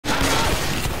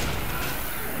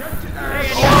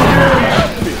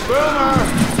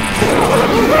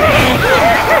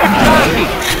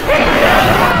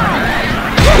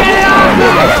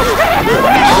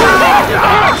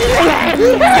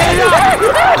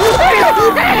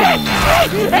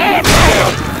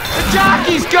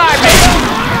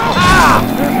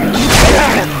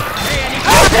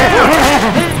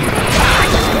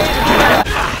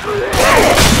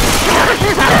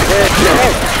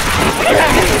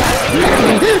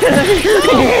Shoot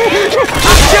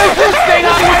this thing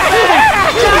on your face!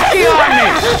 Jockey on me!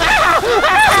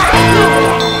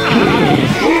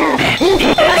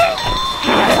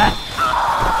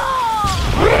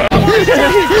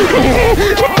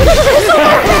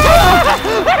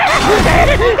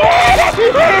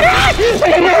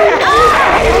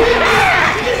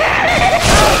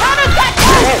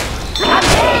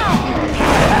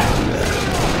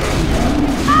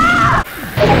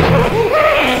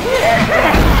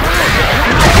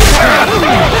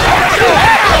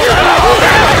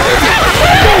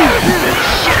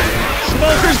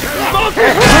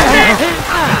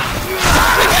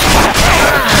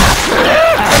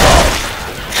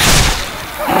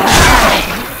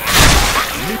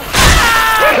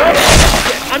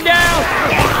 I'm down!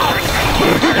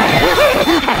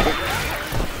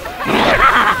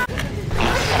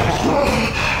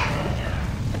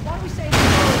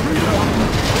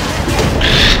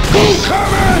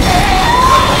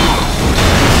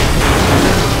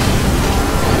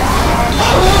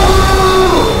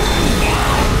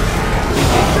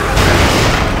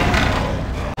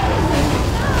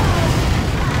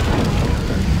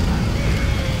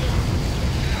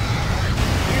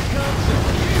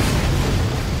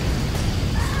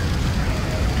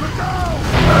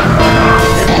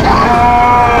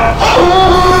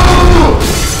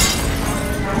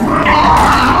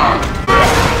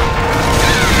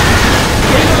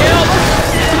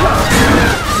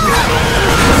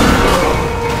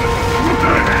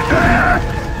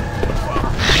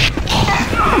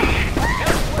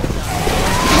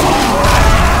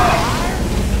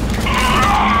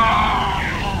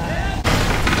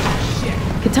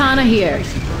 Katana here.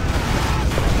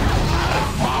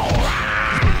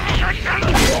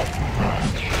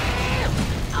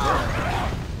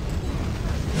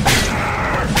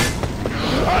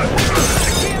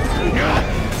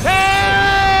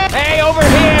 Hey, over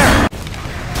here!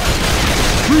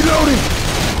 Reloading!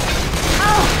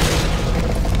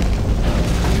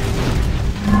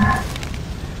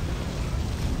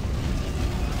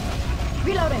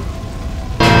 Reloading.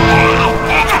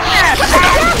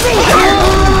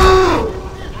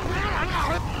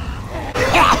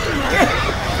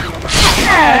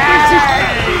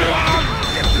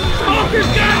 Smoker's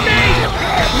got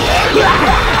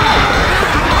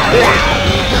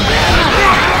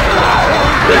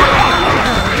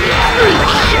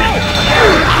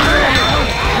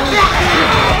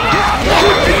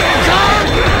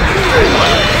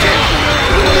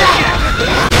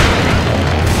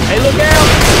Hey, look out!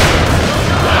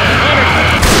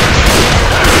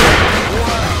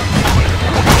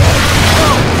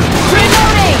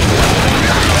 Reloading.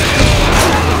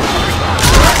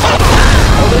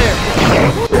 Over there!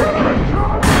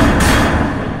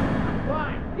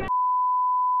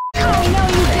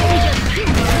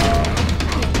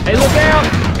 Hey, look out!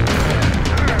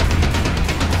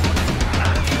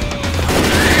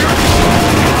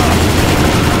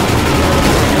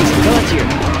 There's some guns here.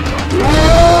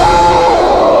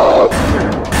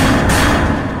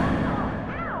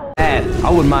 I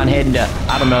wouldn't mind heading to,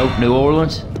 I don't know, New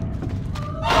Orleans.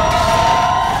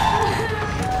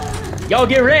 Y'all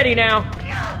get ready now.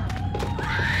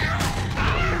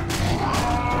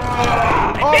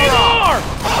 Big arm!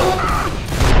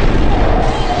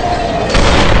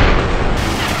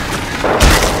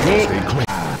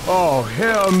 Oh,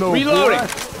 hell no, Reloading. boy.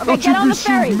 Okay, Don't get you on be the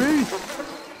ferry. shooting me.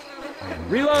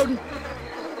 Reloading.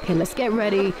 Okay, let's get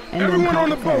ready and Everyone then call on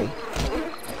the the ferry.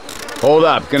 Hold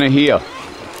up, gonna heal.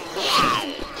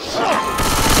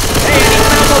 Hey,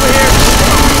 anyone else over here?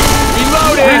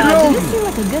 Reloading. Does this seem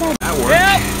like a good idea?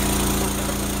 Yep.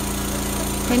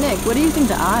 Hey Nick, what do you think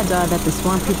the odds are that the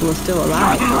swamp people are still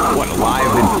alive? What,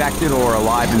 alive infected or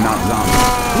alive and not zombies?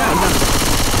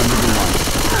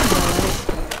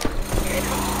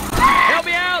 Help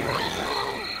me out.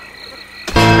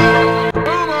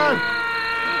 Come on!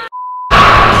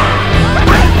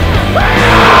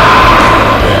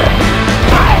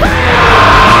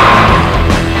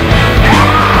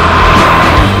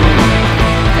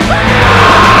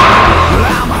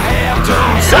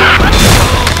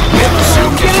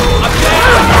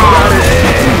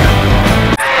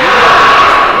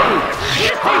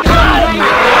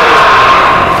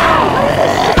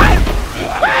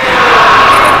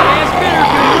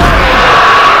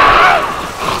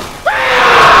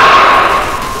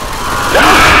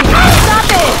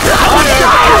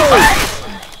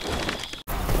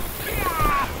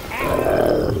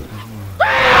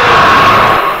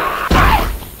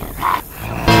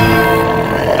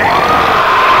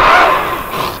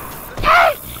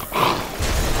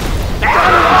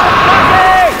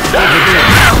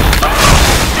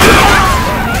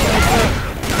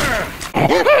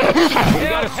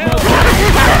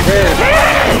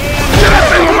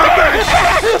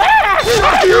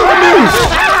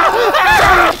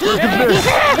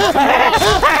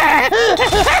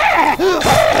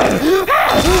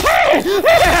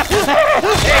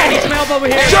 over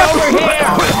here! Over here!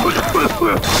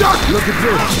 Look at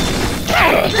this.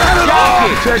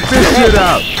 Check this shit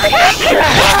out.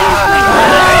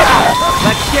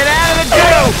 Let's get out of the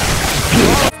goo!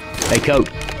 Hey, Coach.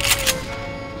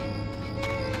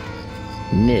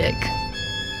 Nick.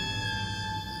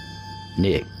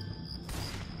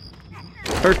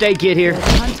 First aid kit here.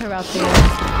 Hunter out there.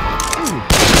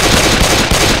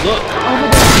 Look. Over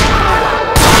there.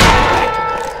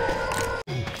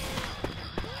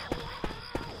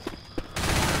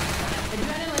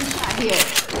 Adrenaline shot here.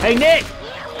 Hey, Nick.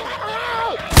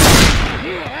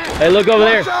 Hey, look over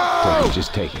there.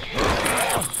 Just take it.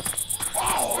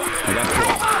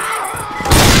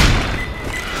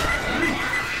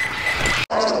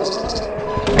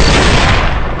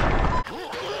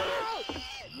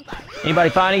 Anybody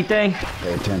find anything?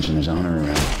 Pay attention, there's a hunter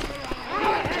around.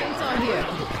 Chainsaw here.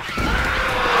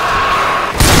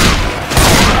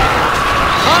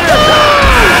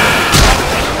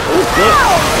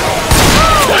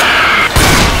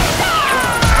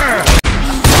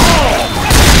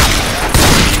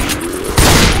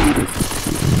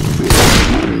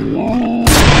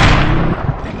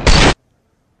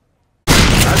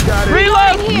 I got it.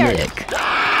 Right here. Nick.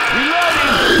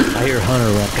 I hear Hunter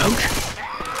around. Coach.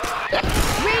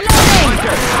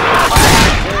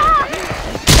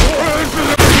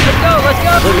 Let's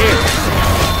go. Look here.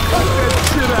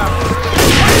 Shit out.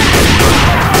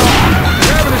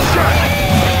 Having a shot.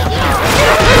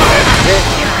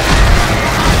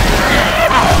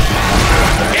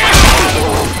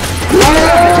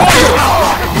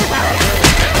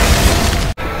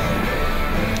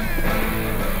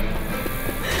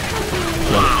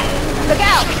 Look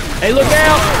out. Hey, look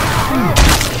out.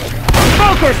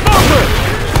 Smoker!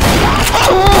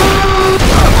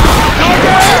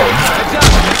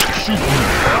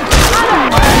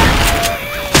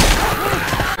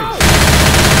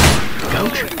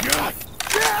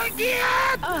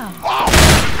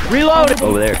 Reload it.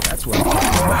 Over there. That's what I'm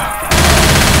talking about.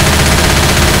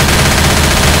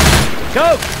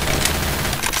 Coach.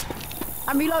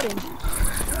 I'm reloading.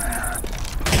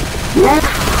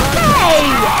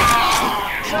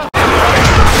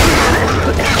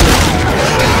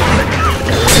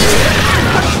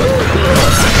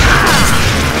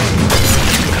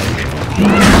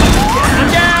 I'm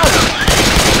down.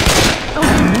 Oh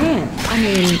man. I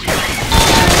mean, you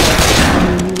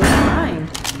were fine.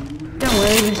 Don't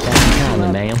worry, Mr. That's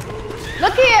coming, ma'am.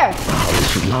 Look here. Oh,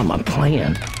 this is not my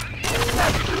plan.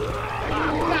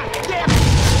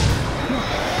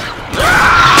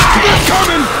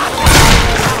 Coming!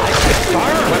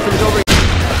 Weapons over.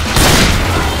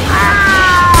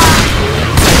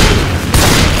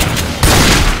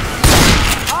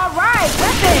 All right,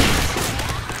 weapons.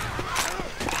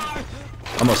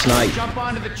 I'm gonna snipe. Jump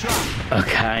onto the truck.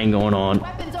 Okay, I ain't going on.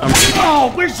 Weapons I'm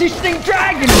Oh, where's this thing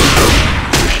dragging me?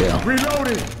 Michelle.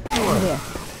 Reloading! over there.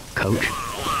 Coach.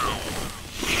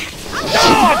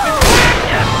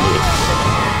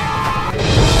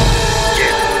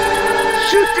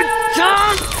 Shoot the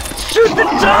tongue! Shoot the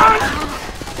tongue!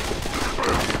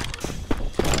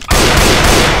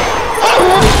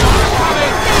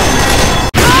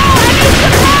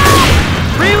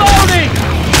 Reloading!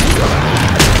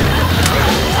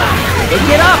 Hey,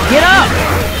 get up! Get up!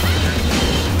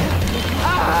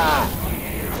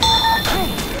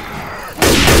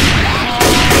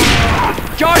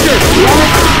 Charger!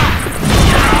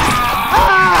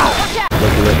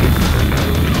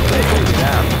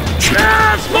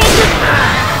 Looky.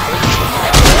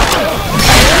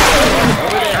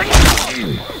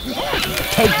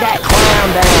 Take that clown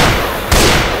down.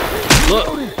 Look.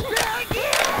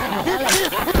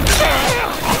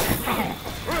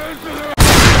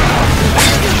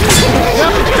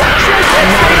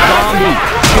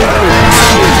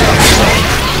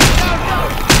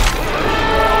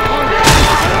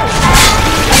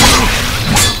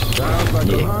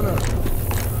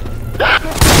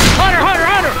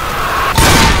 Hunter!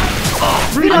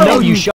 I know you shot.